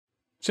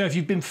So if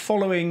you've been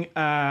following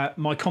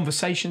my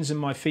conversations and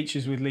my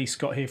features with Lee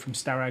Scott here from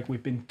Starrag,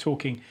 we've been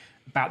talking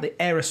about the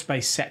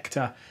aerospace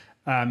sector,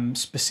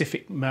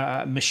 specific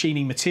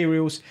machining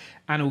materials,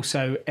 and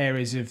also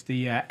areas of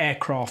the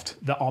aircraft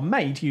that are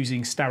made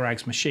using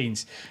Starrag's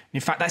machines. And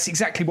in fact, that's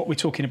exactly what we're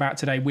talking about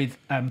today with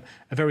a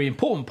very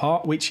important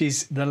part, which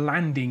is the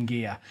landing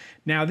gear.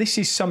 Now, this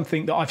is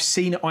something that I've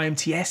seen at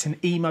IMTS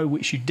and EMO,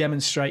 which you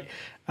demonstrate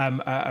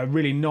a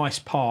really nice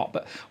part.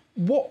 But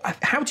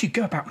how do you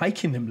go about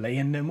making them, Lee,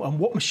 and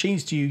what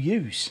machines do you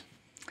use?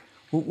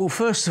 Well,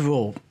 first of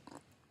all,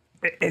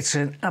 it's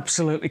an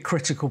absolutely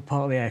critical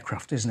part of the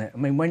aircraft, isn't it? I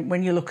mean,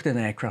 when you look at an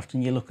aircraft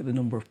and you look at the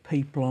number of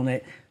people on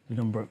it,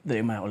 the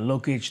amount of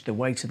luggage, the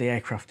weight of the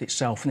aircraft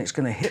itself, and it's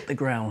going to hit the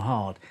ground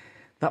hard,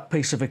 that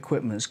piece of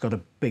equipment's got a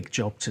big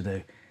job to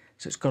do.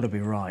 So it's got to be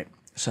right.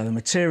 So the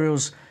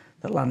materials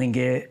that landing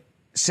gear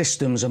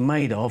systems are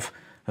made of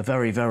are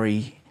very,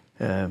 very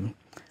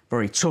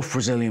tough,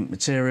 resilient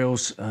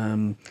materials.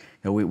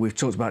 We've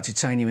talked about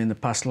titanium in the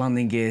past.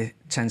 Landing gear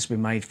tends to be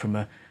made from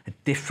a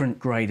different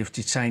grade of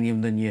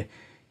titanium than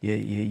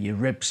your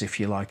ribs,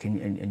 if you like,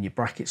 and your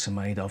brackets are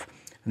made of.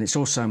 And it's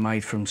also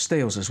made from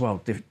steels as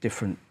well.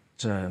 Different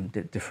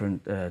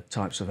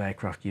types of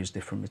aircraft use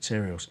different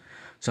materials.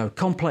 So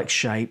complex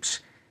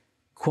shapes,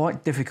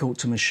 quite difficult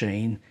to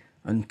machine,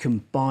 and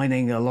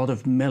combining a lot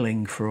of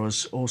milling for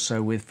us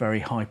also with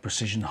very high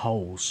precision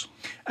holes.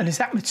 And has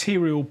that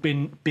material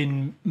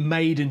been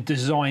made and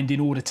designed in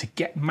order to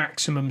get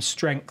maximum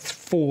strength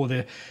for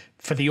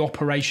the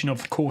operation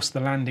of course, the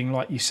landing,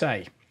 like you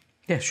say?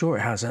 Yeah, sure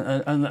it has.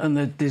 And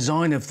the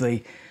design of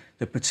the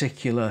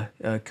particular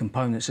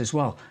components as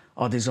well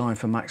are designed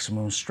for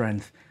maximum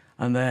strength.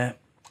 And they're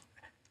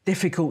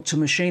difficult to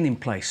machine in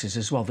places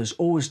as well. There's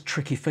always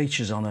tricky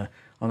features on a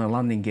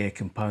landing gear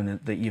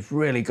component that you've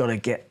really got to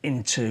get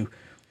into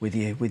with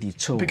your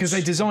tools. Because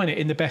they design it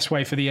in the best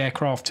way for the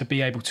aircraft to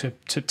be able to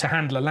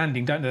handle a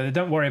landing, don't they? They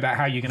don't worry about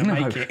how you're going to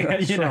make it.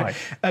 That's right.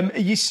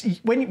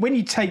 When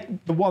you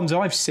take the ones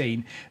I've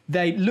seen,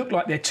 they look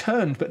like they're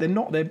turned, but they're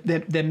not.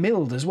 They're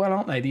milled as well,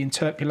 aren't they? The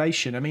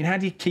interpolation. I mean, how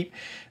do you keep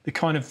the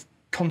kind of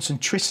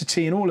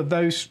concentricity and all of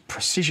those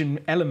precision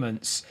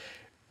elements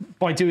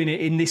by doing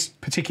it in this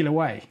particular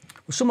way?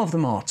 Well, some of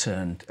them are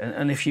turned,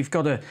 and if you've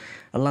got a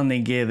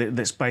landing gear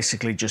that's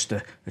basically just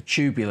a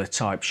tubular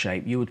type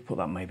shape, you would put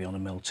that maybe on a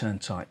mill turn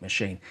type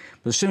machine.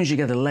 But as soon as you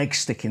get a leg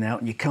sticking out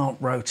and you can't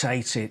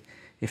rotate it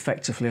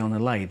effectively on a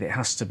lathe, it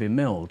has to be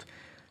milled.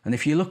 And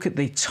if you look at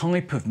the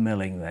type of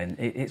milling then,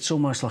 it's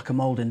almost like a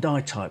mould and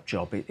die type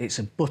job. It's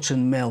a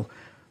button mill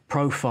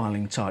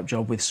profiling type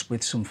job with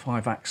some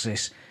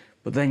 5-axis,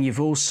 but then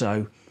you've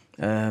also,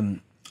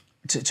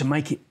 to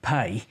make it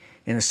pay,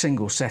 in a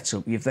single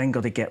setup, you've then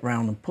got to get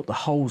round and put the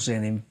holes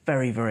in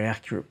very, very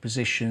accurate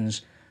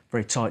positions,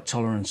 very tight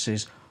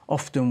tolerances,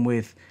 often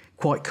with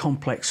quite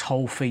complex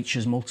hole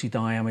features,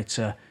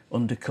 multi-diameter,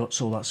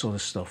 undercuts, all that sort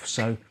of stuff.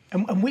 So,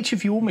 and which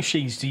of your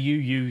machines do you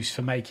use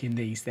for making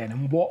these then?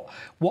 And what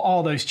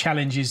are those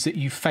challenges that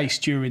you face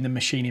during the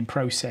machining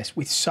process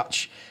with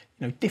such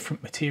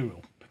different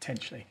material,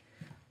 potentially?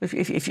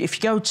 If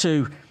you go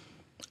to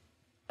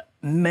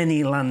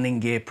many landing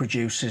gear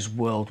producers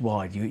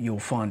worldwide, you'll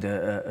find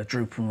a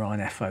Droop and Rhine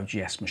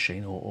FOGS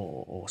machine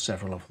or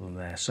several of them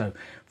there. So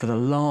for the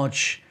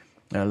large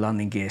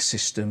landing gear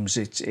systems,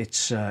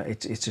 it's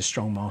a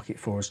strong market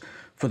for us.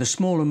 For the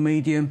small and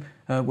medium,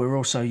 we're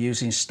also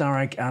using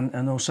Starrag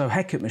and also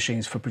Heckert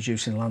machines for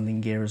producing landing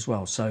gear as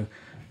well. So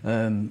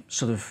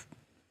sort of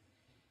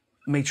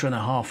 1.5 metre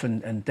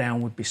and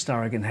down would be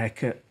Starrag and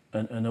Heckert,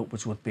 and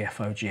upwards would be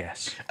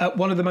FOGS.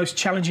 One of the most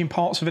challenging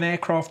parts of an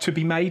aircraft to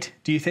be made,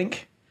 do you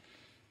think?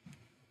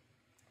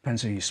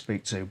 Depends who you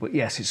speak to, but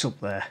yes, it's up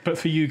there. But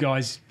for you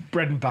guys,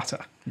 bread and butter.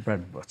 Bread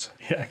and butter.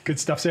 Yeah, good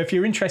stuff. So if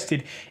you're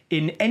interested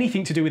in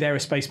anything to do with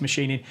aerospace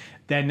machining,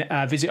 then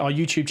visit our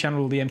YouTube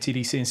channel or the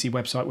MTDCNC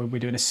website, where we're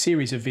doing a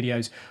series of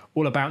videos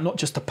all about not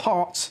just the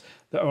parts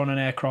that are on an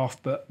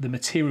aircraft, but the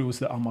materials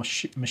that are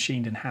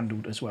machined and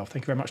handled as well.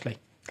 Thank you very much, Lee.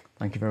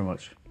 Thank you very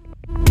much.